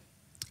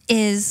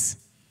is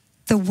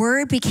the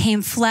Word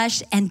became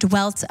flesh and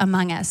dwelt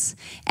among us,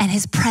 and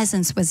his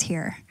presence was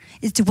here.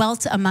 It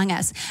dwelt among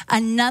us.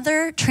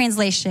 Another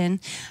translation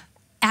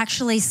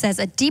actually says,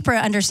 a deeper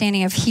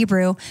understanding of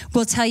Hebrew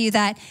will tell you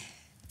that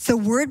the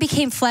Word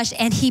became flesh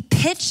and he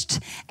pitched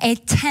a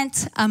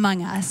tent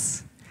among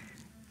us.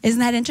 Isn't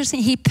that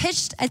interesting? He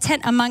pitched a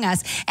tent among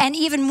us. And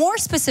even more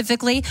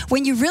specifically,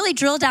 when you really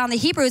drill down the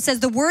Hebrew, it says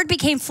the word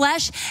became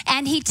flesh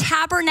and he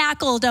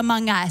tabernacled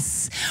among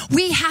us.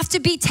 We have to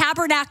be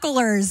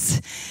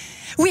tabernaclers.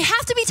 We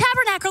have to be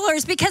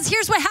tabernaclers because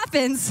here's what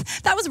happens.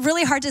 That was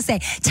really hard to say.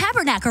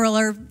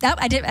 Tabernacler,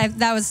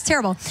 that was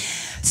terrible.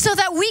 So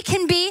that we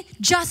can be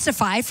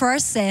justified for our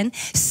sin,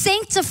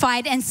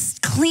 sanctified and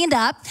cleaned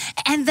up,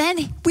 and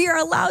then we are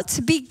allowed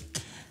to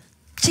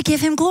give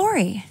him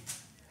glory.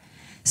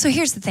 So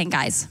here's the thing,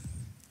 guys.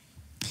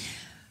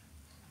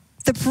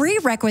 The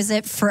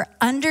prerequisite for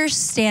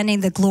understanding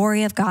the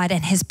glory of God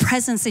and his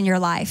presence in your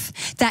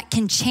life that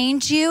can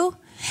change you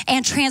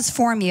and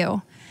transform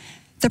you,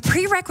 the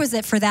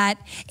prerequisite for that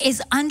is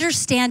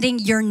understanding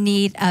your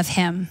need of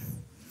him.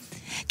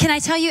 Can I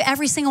tell you,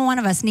 every single one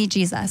of us need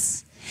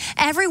Jesus.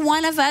 Every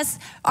one of us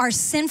are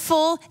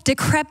sinful,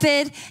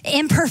 decrepit,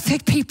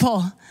 imperfect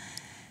people.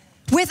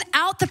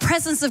 Without the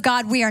presence of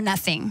God, we are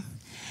nothing.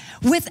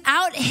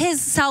 Without his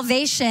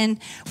salvation,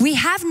 we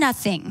have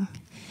nothing.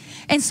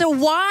 And so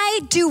why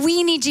do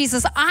we need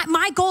Jesus?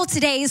 My goal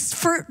today is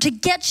to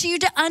get you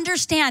to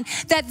understand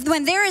that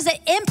when there is an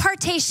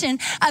impartation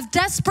of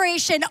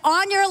desperation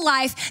on your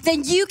life,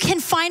 then you can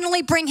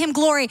finally bring him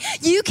glory.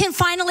 You can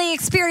finally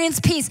experience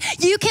peace.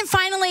 You can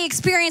finally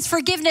experience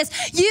forgiveness.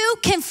 You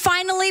can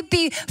finally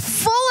be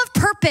full of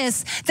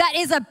purpose that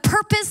is a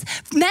purpose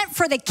meant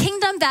for the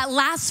kingdom that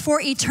lasts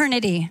for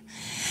eternity.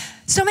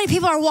 So many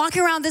people are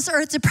walking around this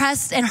earth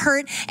depressed and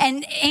hurt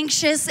and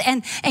anxious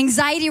and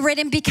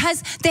anxiety-ridden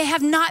because they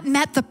have not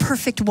met the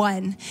perfect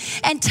one.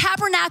 And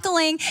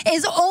tabernacling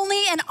is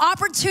only an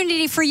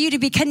opportunity for you to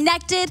be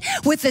connected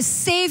with the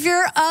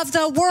Savior of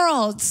the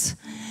world.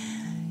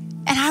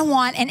 And I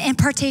want an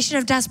impartation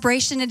of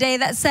desperation today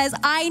that says,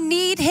 I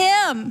need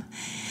him.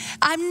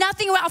 I'm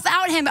nothing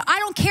without him. I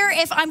don't care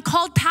if I'm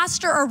called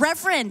pastor or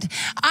reverend.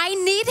 I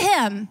need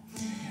him.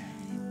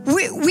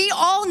 We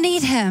all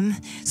need him.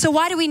 So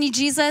why do we need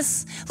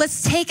Jesus?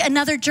 Let's take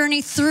another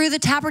journey through the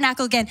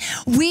tabernacle again.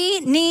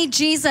 We need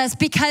Jesus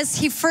because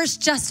he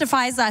first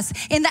justifies us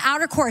in the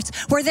outer courts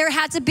where there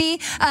had to be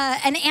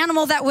an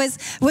animal that was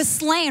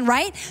slain,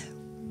 right?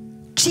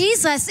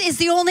 Jesus is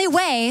the only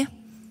way.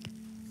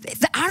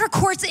 The outer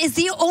courts is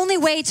the only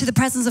way to the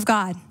presence of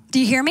God. Do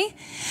you hear me?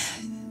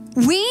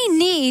 We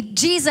need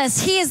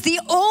Jesus. He is the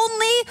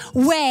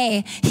only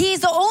way. He's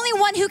the only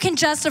one who can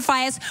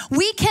justify us.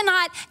 We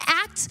cannot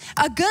act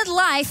a good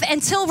life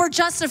until we're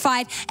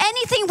justified.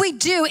 Anything we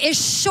do is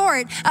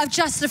short of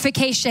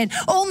justification.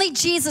 Only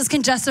Jesus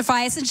can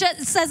justify us. It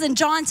says in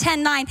John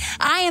 10:9,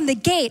 I am the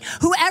gate.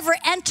 Whoever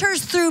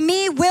enters through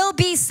me will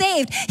be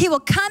saved. He will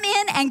come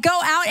in and go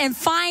out and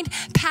find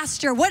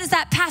pasture. What is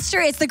that pasture?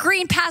 It's the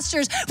green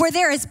pastures where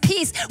there is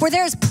peace, where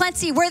there is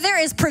plenty, where there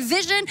is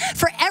provision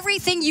for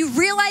everything you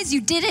realize you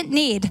didn't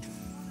need.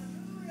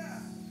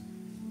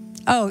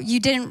 Oh, you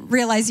didn't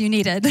realize you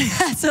needed.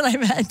 That's what I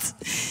meant.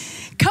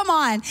 Come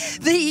on.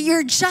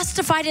 You're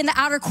justified in the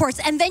outer courts,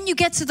 and then you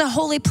get to the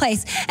holy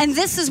place. And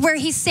this is where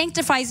he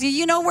sanctifies you.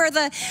 You know where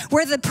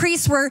the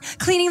priests were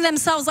cleaning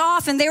themselves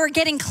off and they were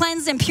getting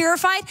cleansed and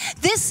purified?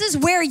 This is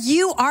where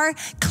you are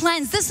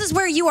cleansed. This is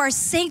where you are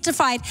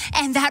sanctified,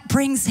 and that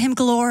brings him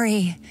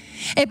glory.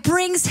 It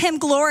brings him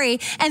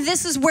glory. And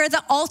this is where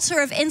the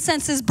altar of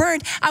incense is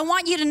burned. I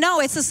want you to know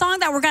it's a song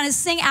that we're going to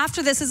sing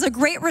after this. It's a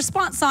great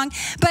response song.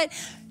 But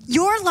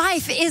your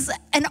life is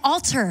an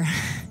altar.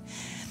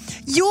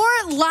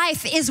 Your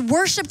life is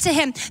worship to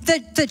him.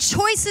 The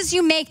choices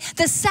you make,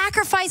 the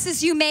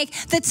sacrifices you make,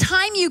 the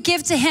time you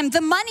give to him,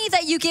 the money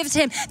that you give to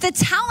him, the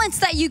talents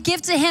that you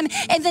give to him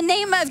in the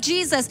name of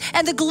Jesus,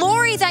 and the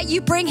glory that you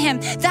bring him,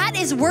 that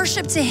is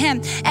worship to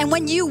him. And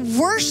when you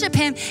worship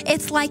him,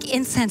 it's like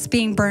incense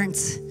being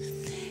burnt.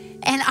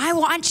 And I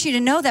want you to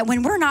know that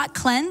when we're not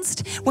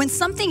cleansed, when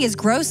something is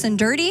gross and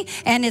dirty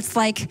and it's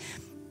like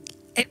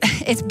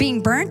it's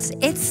being burnt,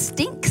 it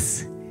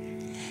stinks.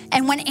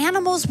 And when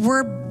animals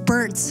were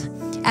burnt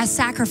as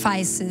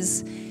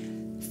sacrifices,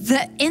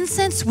 the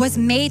incense was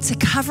made to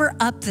cover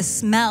up the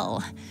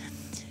smell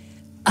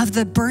of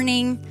the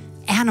burning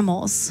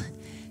animals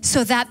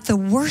so that the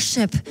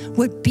worship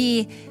would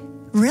be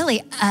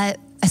really a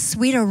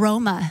sweet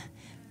aroma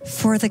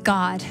for the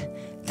God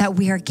that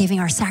we are giving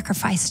our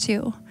sacrifice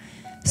to.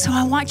 So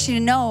I want you to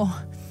know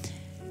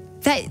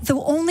that the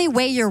only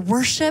way your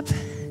worship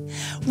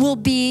will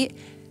be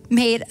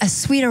made a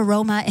sweet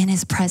aroma in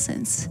his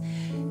presence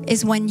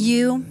is when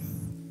you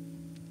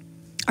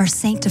are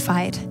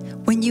sanctified.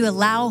 When you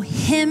allow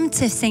him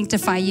to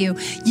sanctify you,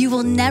 you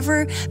will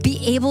never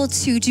be able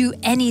to do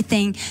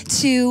anything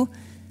to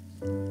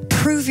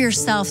prove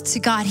yourself to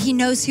God. He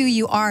knows who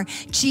you are.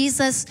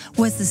 Jesus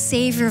was the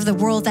Savior of the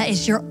world. That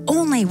is your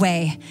only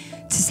way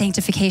to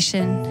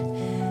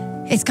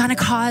sanctification. It's gonna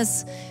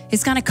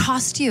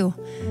cost you.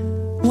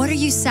 What are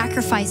you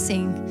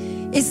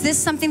sacrificing? Is this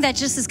something that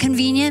just is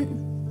convenient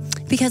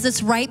because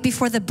it's right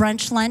before the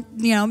brunch lunch,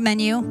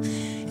 menu,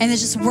 and it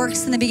just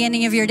works in the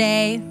beginning of your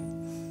day?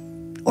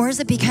 Or is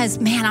it because,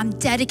 man, I'm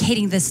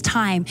dedicating this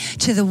time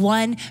to the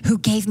one who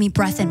gave me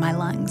breath in my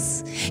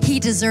lungs? He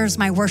deserves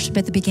my worship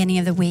at the beginning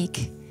of the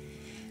week.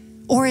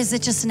 Or is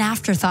it just an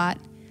afterthought?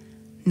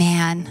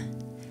 Man,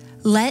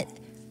 let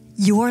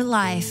your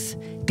life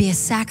be a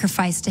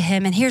sacrifice to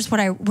him. And here's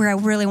where I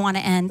really want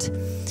to end.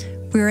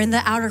 We're in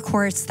the outer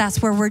courts.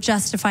 That's where we're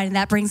justified, and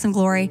that brings him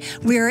glory.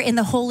 We're in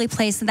the holy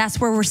place, and that's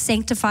where we're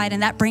sanctified,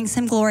 and that brings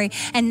him glory.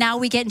 And now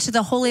we get into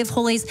the Holy of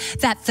Holies,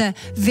 that the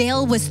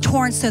veil was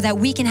torn so that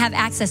we can have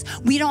access.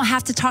 We don't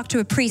have to talk to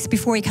a priest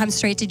before he comes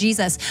straight to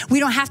Jesus. We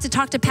don't have to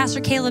talk to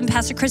Pastor Caleb and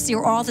Pastor Chrissy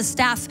or all the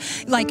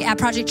staff like at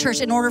Project Church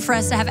in order for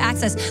us to have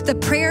access. The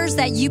prayers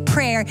that you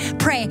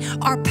pray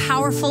are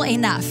powerful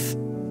enough.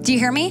 Do you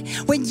hear me?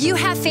 When you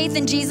have faith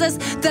in Jesus,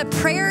 the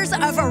prayers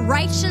of a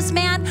righteous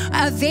man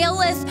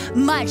availeth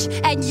much.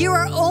 And you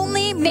are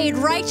only made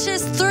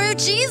righteous through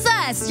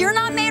Jesus. You're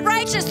not made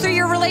righteous through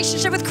your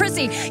relationship with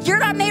Chrissy. You're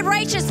not made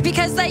righteous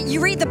because that you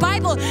read the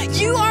Bible.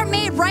 You are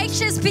made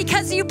righteous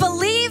because you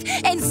believe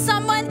in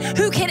someone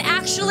who can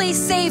actually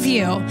save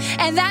you.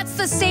 And that's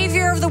the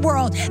Savior of the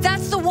world.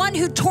 That's the one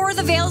who tore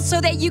the veil so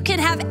that you can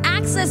have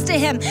access to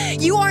him.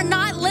 You are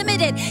not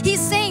limited.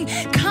 He's saying,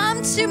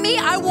 come to me.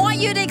 I want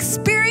you to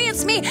experience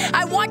me.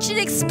 I want you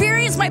to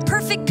experience my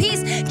perfect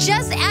peace.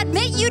 Just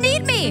admit you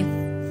need me.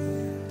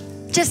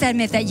 Just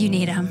admit that you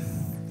need him.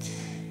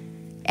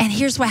 And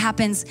here's what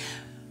happens.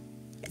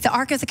 The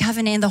Ark of the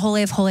Covenant and the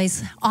Holy of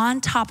Holies,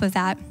 on top of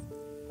that,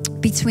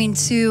 between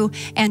two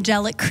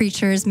angelic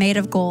creatures made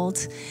of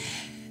gold,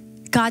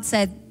 God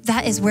said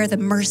that is where the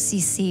mercy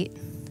seat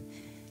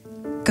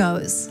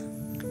goes.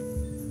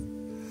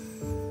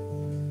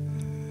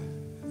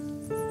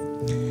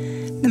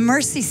 The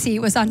mercy seat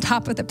was on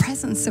top of the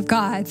presence of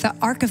God. The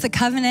Ark of the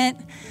Covenant,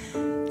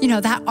 you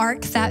know, that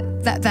ark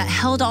that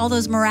held all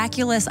those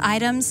miraculous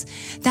items,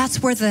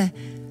 that's where the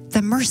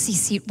mercy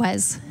seat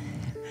was.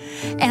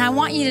 And I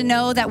want you to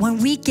know that when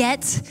we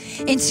get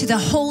into the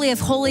Holy of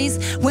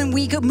Holies, when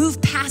we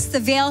move past the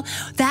veil,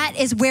 that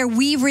is where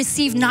we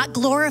receive not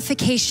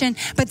glorification,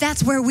 but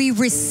that's where we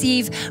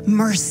receive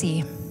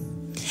mercy.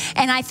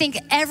 And I think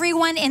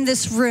everyone in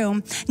this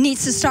room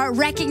needs to start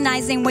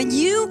recognizing when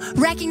you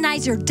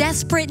recognize your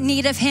desperate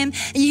need of him,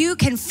 you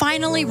can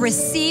finally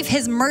receive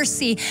his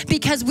mercy,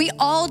 because we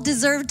all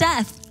deserve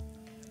death.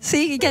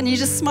 See, again, you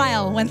just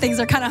smile when things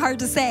are kind of hard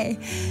to say.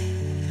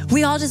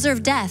 We all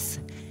deserve death.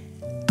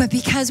 But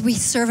because we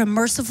serve a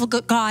merciful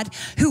God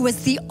who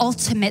was the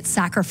ultimate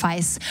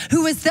sacrifice,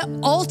 the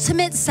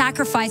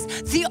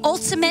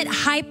ultimate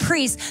high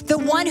priest, the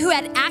one who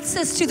had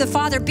access to the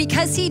Father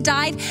because he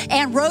died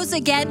and rose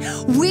again,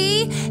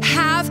 we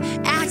have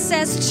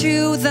access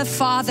to the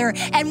Father.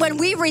 And when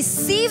we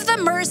receive the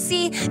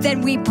mercy,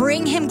 then we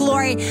bring him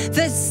glory.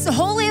 The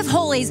Holy of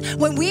Holies,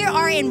 when we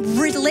are in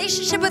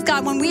relationship with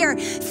God, when we are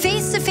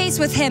face to face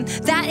with him,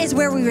 that is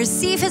where we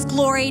receive his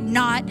glory,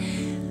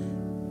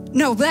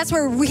 that's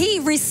where we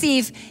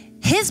receive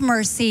his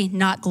mercy,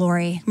 not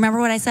glory. Remember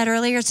what I said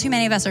earlier? Too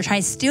many of us are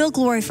trying to steal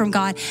glory from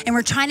God, and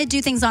we're trying to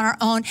do things on our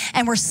own,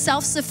 and we're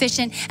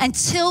self-sufficient.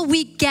 Until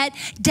we get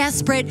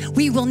desperate,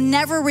 we will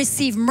never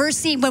receive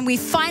mercy. When we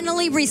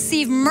finally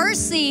receive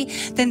mercy,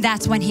 then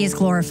that's when he is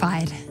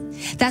glorified.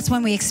 That's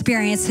when we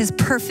experience his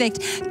perfect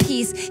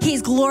peace. He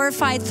is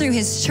glorified through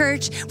his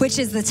church, which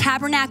is the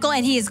tabernacle,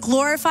 and he is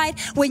glorified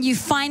when you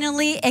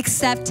finally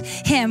accept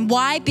him.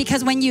 Why?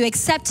 Because when you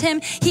accept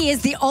him, he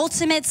is the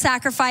ultimate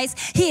sacrifice.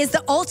 He is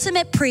the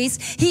ultimate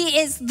priest.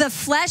 He is the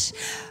flesh.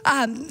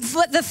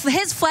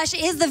 His flesh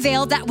is the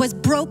veil that was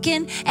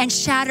broken and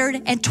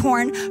shattered and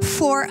torn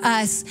for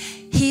us.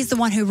 He's the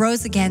one who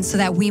rose again so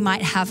that we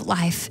might have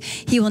life.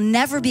 He will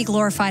never be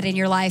glorified in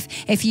your life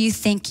if you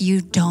think you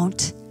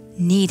don't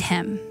need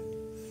him.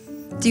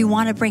 Do you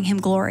want to bring him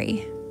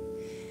glory?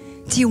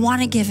 Do you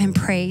want to give him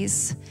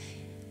praise?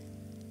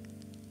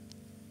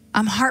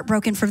 I'm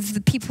heartbroken for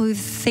the people who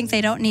think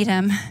they don't need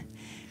him.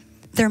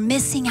 They're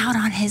missing out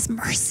on his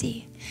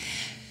mercy.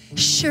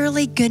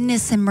 Surely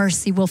goodness and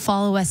mercy will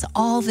follow us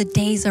all the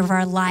days of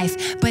our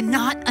life, but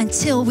not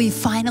until we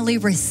finally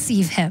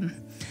receive him.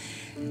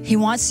 He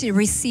wants you to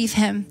receive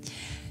him.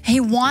 He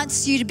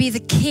wants you to be the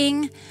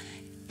king.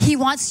 He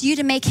wants you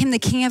to make him the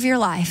king of your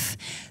life,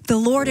 the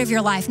Lord of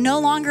your life. No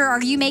longer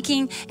are you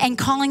making and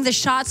calling the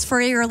shots for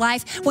your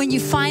life. When you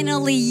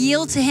finally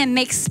yield to him,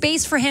 make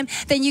space for him,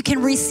 then you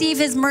can receive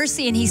his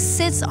mercy, and he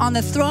sits on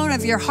the throne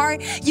of your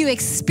heart. You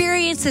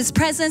experience his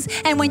presence,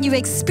 and when you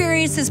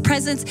experience his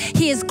presence,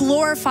 he is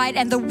glorified,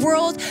 and the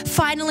world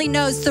finally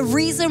knows the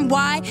reason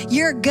why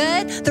you're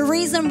good, the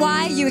reason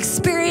why you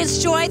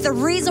experience joy, the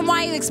reason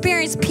why you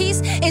experience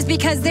peace is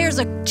because there's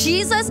a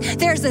Jesus,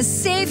 there's a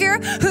Savior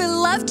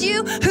who loved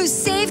you, who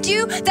saved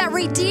you, that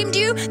redeemed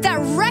you, that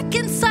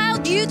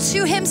reconciled you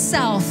to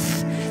himself.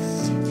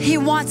 He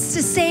wants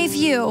to save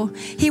you.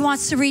 He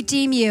wants to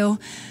redeem you.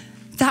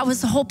 That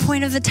was the whole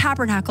point of the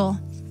tabernacle.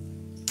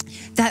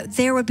 that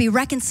there would be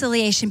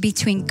reconciliation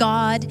between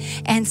God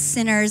and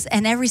sinners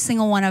and every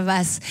single one of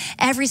us,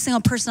 every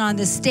single person on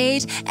this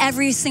stage,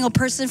 every single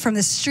person from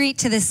the street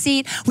to the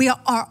seat. We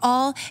are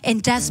all in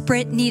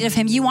desperate need of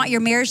him. You want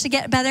your marriage to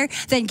get better?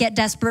 Then get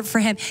desperate for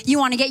him. You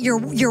want to get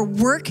your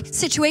work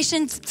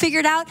situation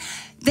figured out?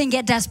 Then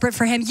get desperate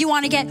for him. You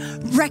want to get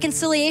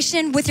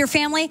reconciliation with your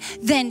family?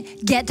 Then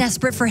get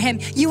desperate for him.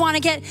 You want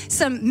to get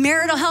some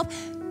marital help?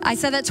 I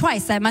said that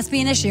twice. That must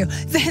be an issue.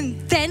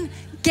 Then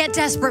get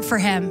desperate for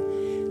him.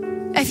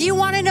 If you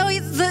want to know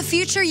the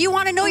future, you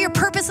want to know your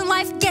purpose in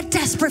life, get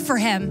desperate for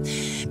him.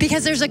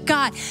 Because there's a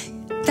God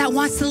that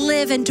wants to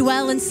live and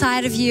dwell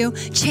inside of you,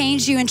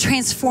 change you and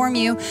transform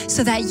you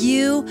so that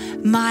you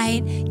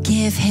might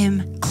give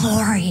him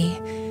glory.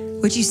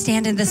 Would you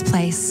stand in this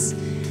place?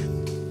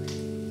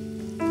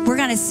 We're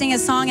going to sing a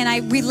song,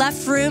 and we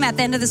left room at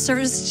the end of the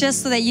service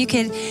just so that you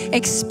could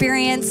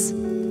experience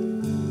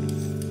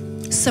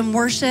some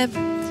worship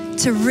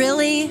to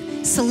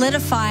really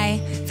solidify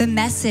the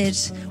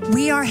message.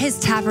 We are his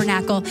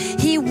tabernacle.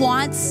 He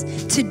wants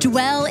to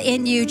dwell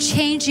in you,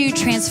 change you,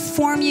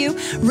 transform you,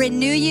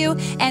 renew you.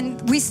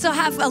 And we still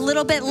have a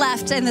little bit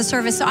left in the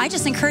service. So I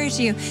just encourage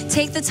you,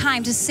 take the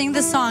time to sing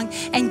the song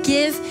and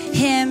give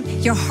him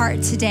your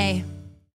heart today.